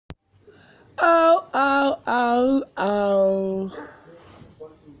Oh, oh, oh, oh.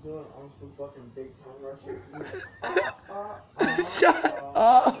 What you doing on some fucking big camera shit? Shut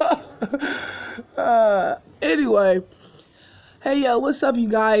up. Anyway. Hey, yo, what's up, you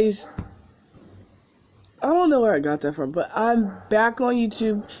guys? I don't know where I got that from, but I'm back on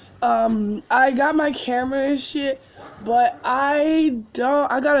YouTube. I got my camera and shit, but I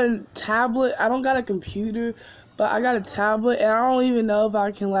got a tablet. I don't got a computer, but I got a tablet, and I don't even know if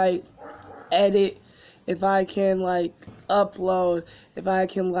I can, like, edit, if I can, like, upload, if I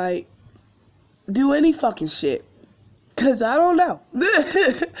can, like, do any fucking shit. Because I don't know.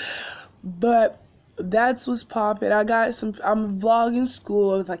 But that's what's popping. I'm vlogging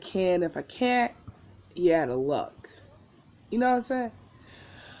school if I can. If I can't, yeah, the luck. You know what I'm saying?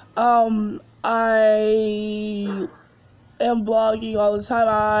 I am vlogging all the time.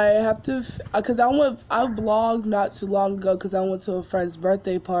 I have to, because I vlogged not too long ago because I went to a friend's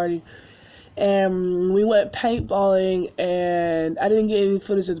birthday party. And we went paintballing, and I didn't get any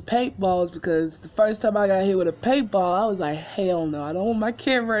footage of the paintballs because the first time I got hit with a paintball, I was like, hell no, I don't want my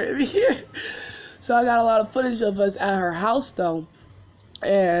camera in here. So I got a lot of footage of us at her house, though,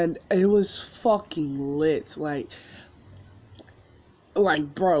 and it was fucking lit, like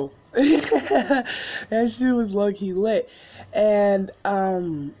bro. That shit was low-key lit. And,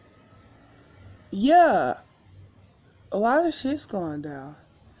 yeah, a lot of shit's going down.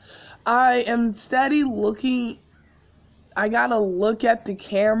 I am steady looking. I gotta look at the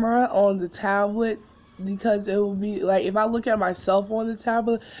camera on the tablet because it will be like if I look at myself on the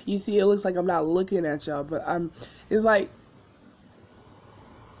tablet, you see it looks like I'm not looking at y'all, but it's like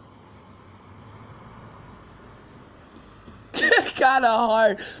kind of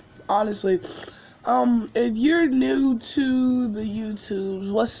hard, honestly. If you're new to the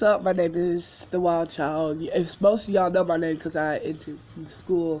YouTubes, what's up? My name is The Wild Child. If most of y'all know my name because I entered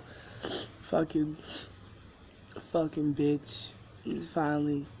school. Fucking bitch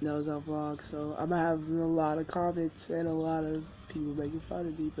finally knows I vlog, so I'm having a lot of comments and a lot of people making fun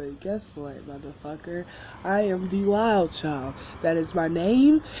of me, but guess what, motherfucker? I am The Wild Child. That is my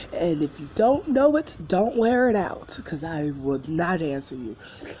name, and if you don't know it, don't wear it out, because I will not answer you.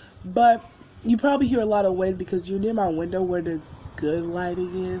 But you probably hear a lot of wind because you're near my window where the good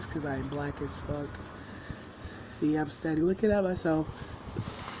lighting is, because I'm black as fuck. See, I'm steady looking at myself.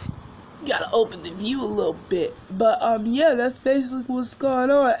 Gotta open the view a little bit, but yeah, that's basically what's going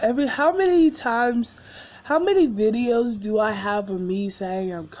on. How many videos do I have of me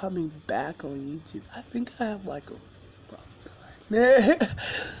saying I'm coming back on YouTube? I think I have like a fuck ton.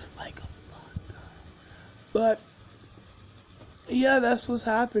 Like a fuck ton. But yeah, that's what's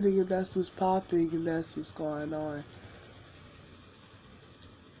happening, and that's what's popping, and that's what's going on.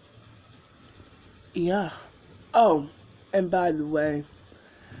 Yeah. Oh, and by the way,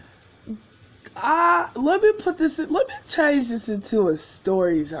 let me change this into a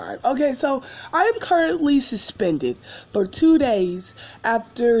story time. Okay, so I am currently suspended for 2 days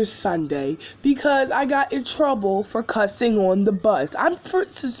after Sunday because I got in trouble for cussing on the bus. I'm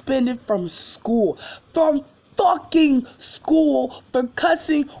suspended from school. From fucking school for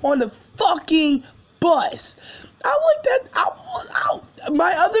cussing on the fucking bus.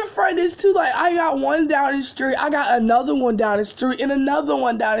 My other friend is too. Like, I got one down the street, I got another one down the street, and another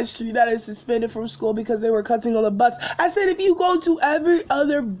one down the street that is suspended from school because they were cussing on the bus. I said, if you go to every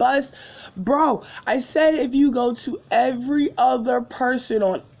other bus, bro, I said if you go to every other person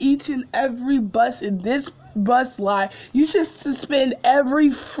on each and every bus in this bus line, you should suspend every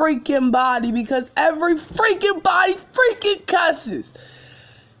freaking body because every freaking body freaking cusses.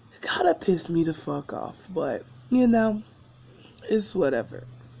 It gotta piss me the fuck off, but you know, it's whatever.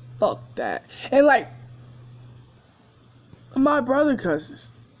 Fuck that. And like, my brother cusses.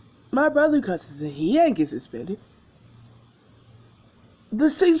 My brother cusses and he ain't get suspended. The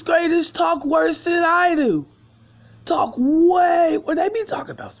 6th graders talk worse than I do. Talk way, or they be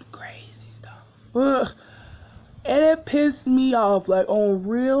talking about some crazy stuff. Ugh. And it pissed me off, like on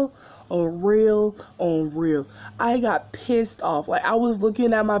real. I got pissed off. Like, I was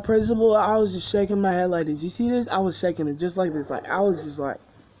looking at my principal, I was just shaking my head like, did you see this? I was shaking it just like this. Like, I was just like,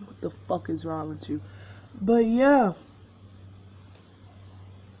 what the fuck is wrong with you? But yeah,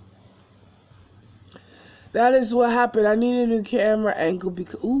 that is what happened. I need a new camera angle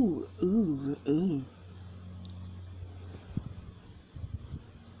because, ooh.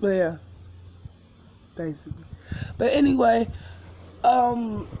 But yeah, basically. But anyway,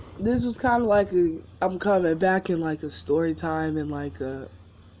 this was kind of like I'm coming back in like a story time and like a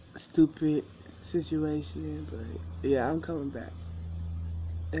stupid situation, but yeah, I'm coming back.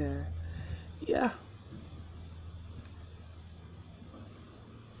 And yeah.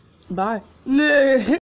 Bye.